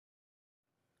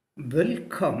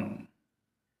Welcome,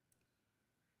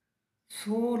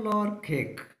 Solar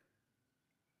Cake.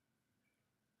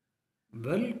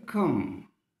 Welcome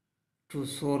to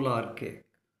Solar Cake.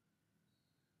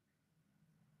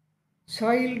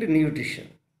 Child Nutrition.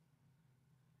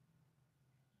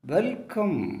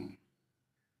 Welcome,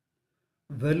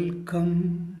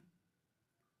 welcome,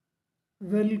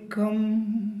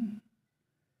 welcome.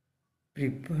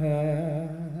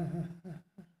 Prepare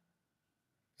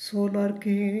Solar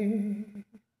Cake.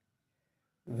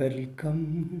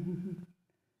 Welcome,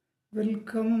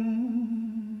 welcome.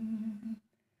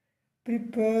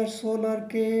 Prepare Solar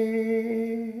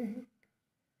Cake.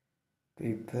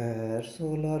 Prepare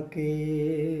solar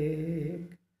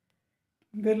cake.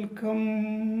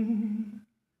 Welcome,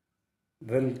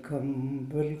 welcome,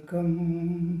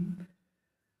 welcome.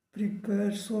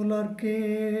 Prepare solar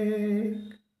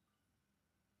cake.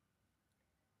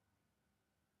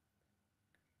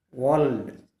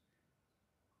 World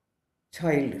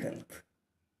Child Health.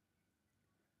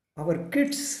 Our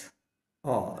kids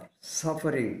are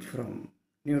suffering from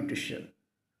nutrition.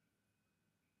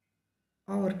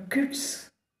 Our kids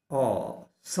are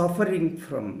suffering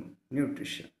from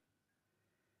nutrition.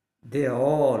 They are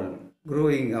all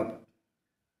growing up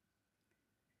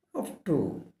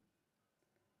to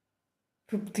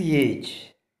 50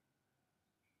 age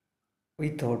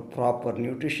without proper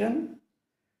nutrition.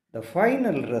 The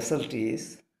final result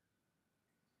is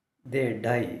they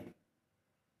die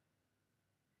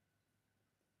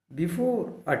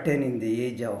before attaining the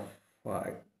age of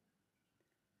 5.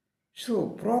 So,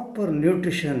 proper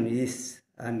nutrition is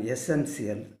an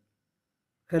essential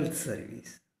health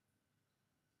service.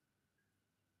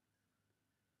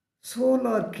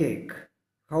 Solar cake,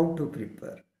 how to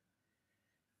prepare?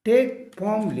 Take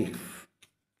palm leaf,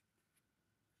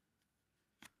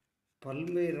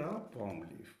 Palmyra palm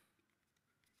leaf.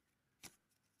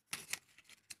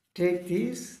 Take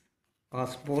this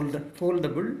as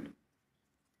foldable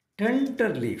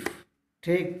tender leaf.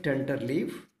 Take tender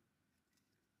leaf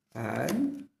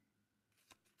and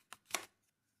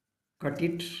cut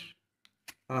it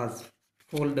as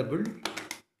foldable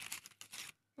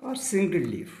or single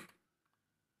leaf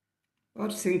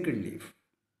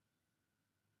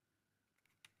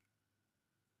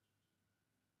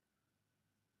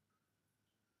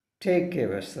Take a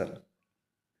vessel,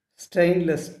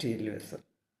 stainless steel vessel.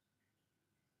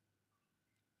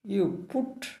 You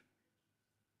put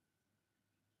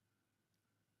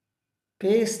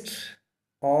paste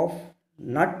of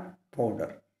nut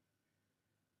powder,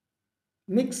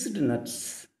 mixed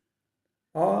nuts,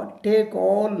 or take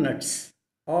all nuts,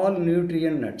 all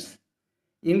nutrient nuts,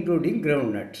 including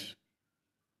groundnuts.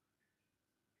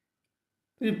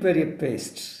 Prepare a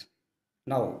paste.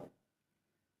 Now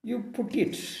you put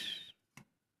it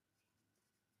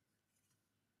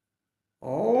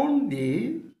on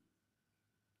the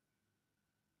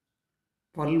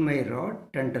Palmyra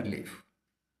tender leaf.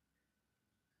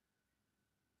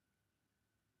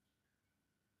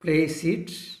 Place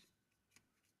it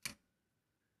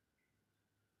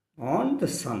on the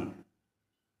sun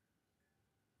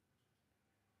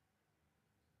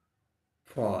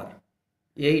for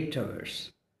 8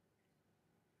 hours.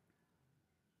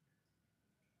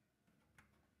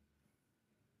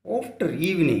 After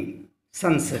evening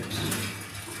sunset,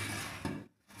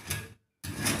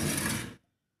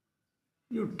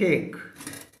 you take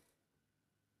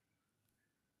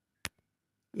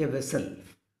a vessel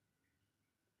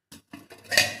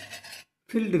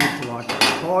filled with water,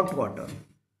 hot water,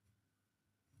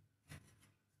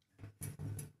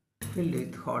 filled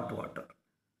with hot water,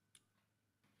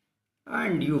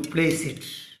 and you place it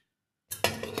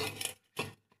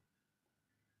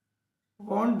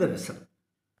on the vessel.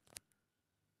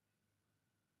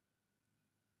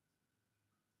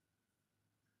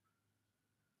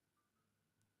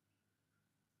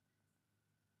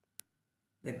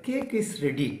 The cake is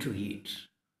ready to eat.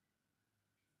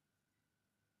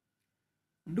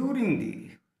 During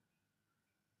the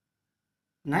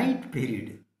night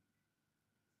period,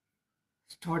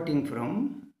 starting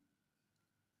from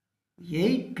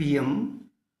 8 p.m.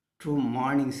 to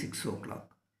morning 6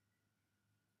 o'clock,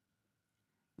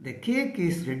 the cake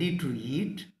is ready to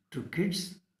eat to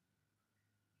kids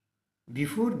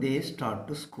before they start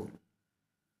to school.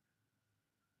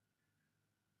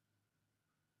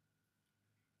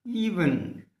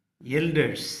 Even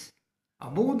elders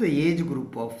above the age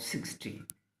group of 60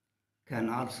 can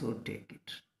also take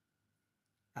it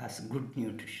as good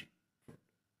nutrition.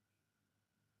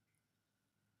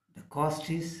 The cost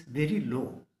is very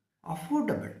low,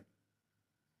 affordable.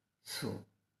 So,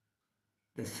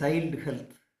 the child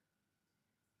health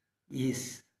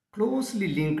is closely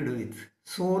linked with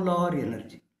solar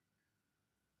energy.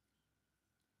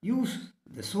 Use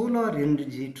the solar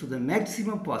energy to the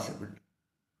maximum possible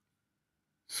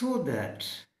so that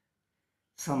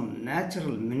some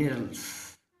natural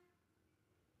minerals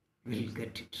will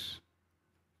get it.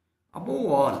 Above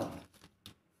all,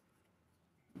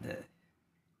 the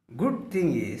good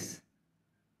thing is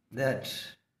that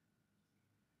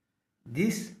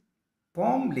this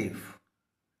palm leaf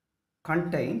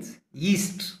contains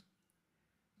yeast,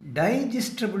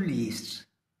 digestible yeast.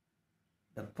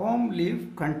 The palm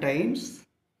leaf contains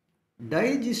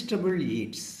digestible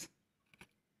yeast.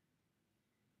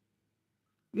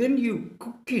 When you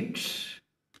cook it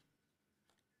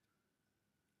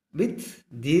with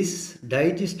this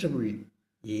digestible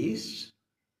yeast,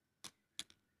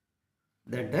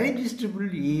 the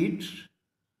digestible yeast,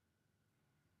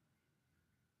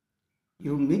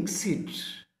 you mix it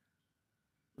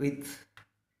with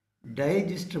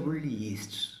digestible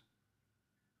yeast.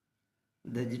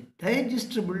 The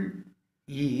digestible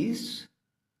yeast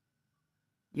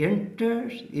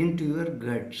enters into your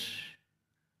gut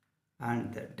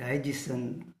and the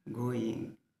digestion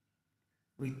going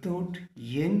without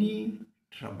any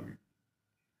trouble,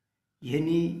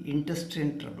 any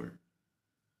intestine trouble.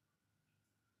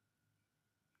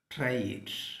 Try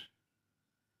it.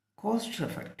 Cost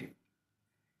effective,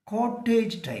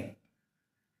 cottage type,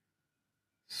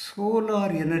 solar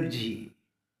energy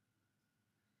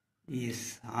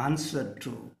is answer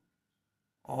to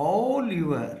all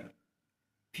your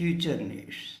future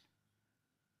needs.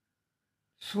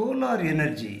 Solar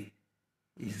energy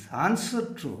is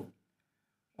answer to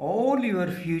all your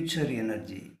future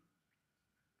energy.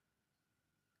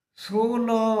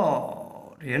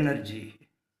 Solar energy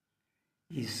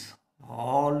is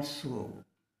also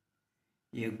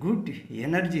a good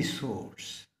energy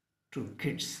source to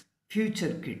kids,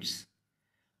 future kids.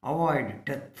 Avoid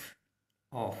death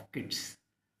of kids.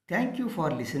 Thank you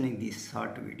for listening this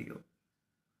short video.